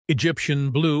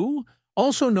Egyptian blue,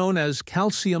 also known as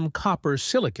calcium copper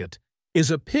silicate, is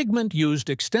a pigment used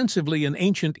extensively in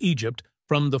ancient Egypt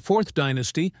from the 4th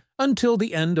dynasty until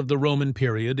the end of the Roman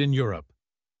period in Europe.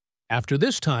 After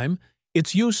this time,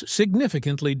 its use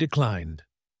significantly declined.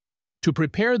 To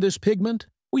prepare this pigment,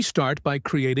 we start by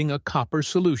creating a copper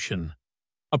solution.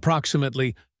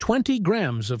 Approximately 20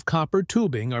 grams of copper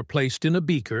tubing are placed in a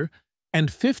beaker,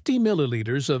 and 50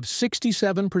 milliliters of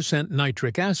 67%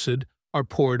 nitric acid are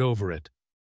poured over it.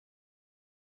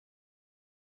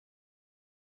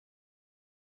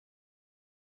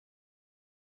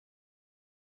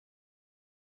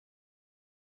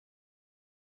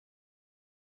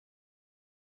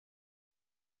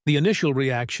 The initial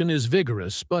reaction is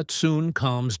vigorous but soon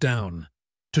calms down.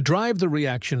 To drive the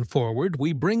reaction forward,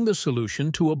 we bring the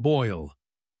solution to a boil.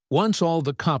 Once all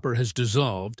the copper has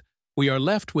dissolved, we are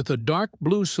left with a dark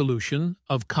blue solution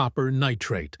of copper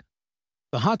nitrate.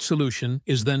 The hot solution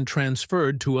is then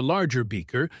transferred to a larger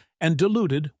beaker and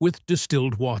diluted with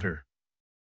distilled water.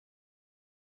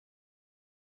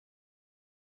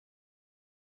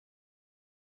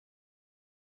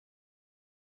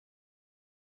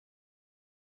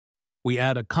 We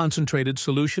add a concentrated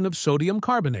solution of sodium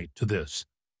carbonate to this,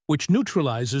 which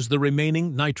neutralizes the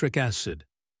remaining nitric acid,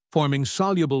 forming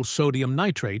soluble sodium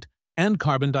nitrate and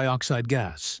carbon dioxide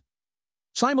gas.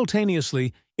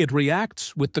 Simultaneously, it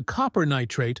reacts with the copper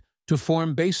nitrate to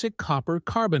form basic copper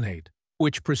carbonate,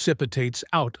 which precipitates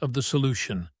out of the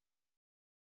solution.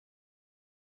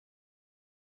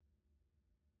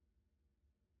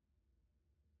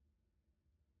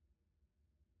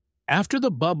 After the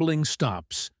bubbling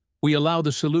stops, we allow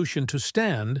the solution to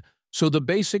stand so the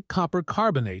basic copper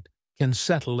carbonate can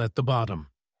settle at the bottom.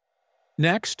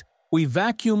 Next, we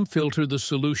vacuum filter the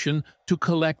solution to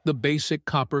collect the basic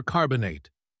copper carbonate.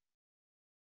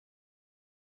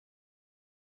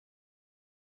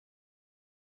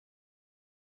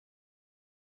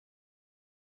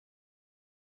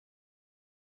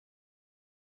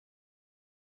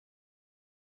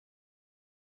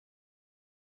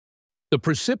 The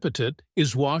precipitate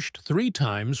is washed 3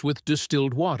 times with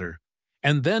distilled water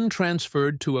and then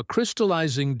transferred to a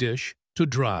crystallizing dish to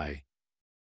dry.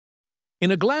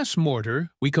 In a glass mortar,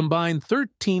 we combine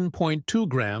 13.2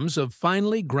 grams of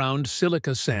finely ground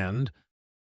silica sand,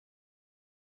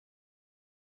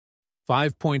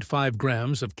 5.5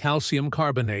 grams of calcium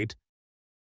carbonate,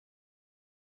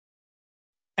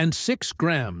 and 6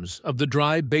 grams of the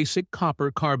dry basic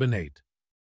copper carbonate.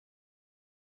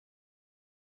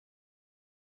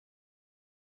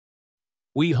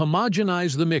 We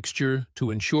homogenize the mixture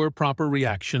to ensure proper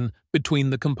reaction between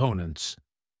the components.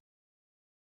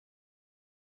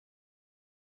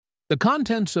 The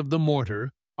contents of the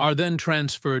mortar are then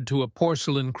transferred to a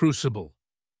porcelain crucible,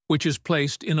 which is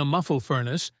placed in a muffle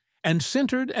furnace and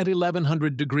sintered at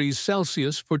 1100 degrees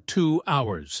Celsius for 2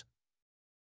 hours.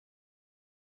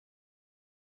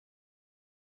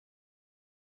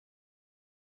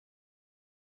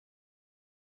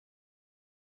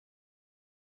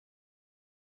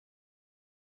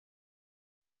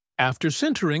 After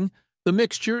sintering, the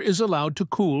mixture is allowed to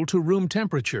cool to room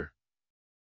temperature.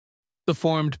 The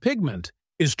formed pigment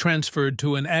is transferred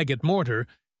to an agate mortar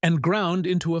and ground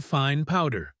into a fine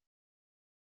powder.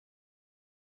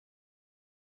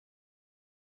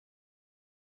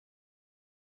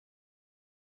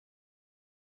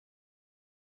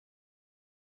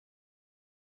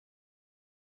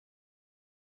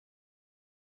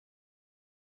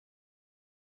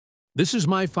 This is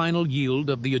my final yield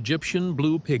of the Egyptian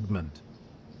blue pigment.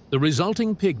 The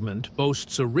resulting pigment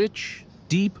boasts a rich,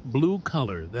 deep blue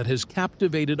color that has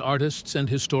captivated artists and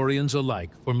historians alike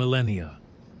for millennia.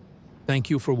 Thank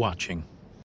you for watching.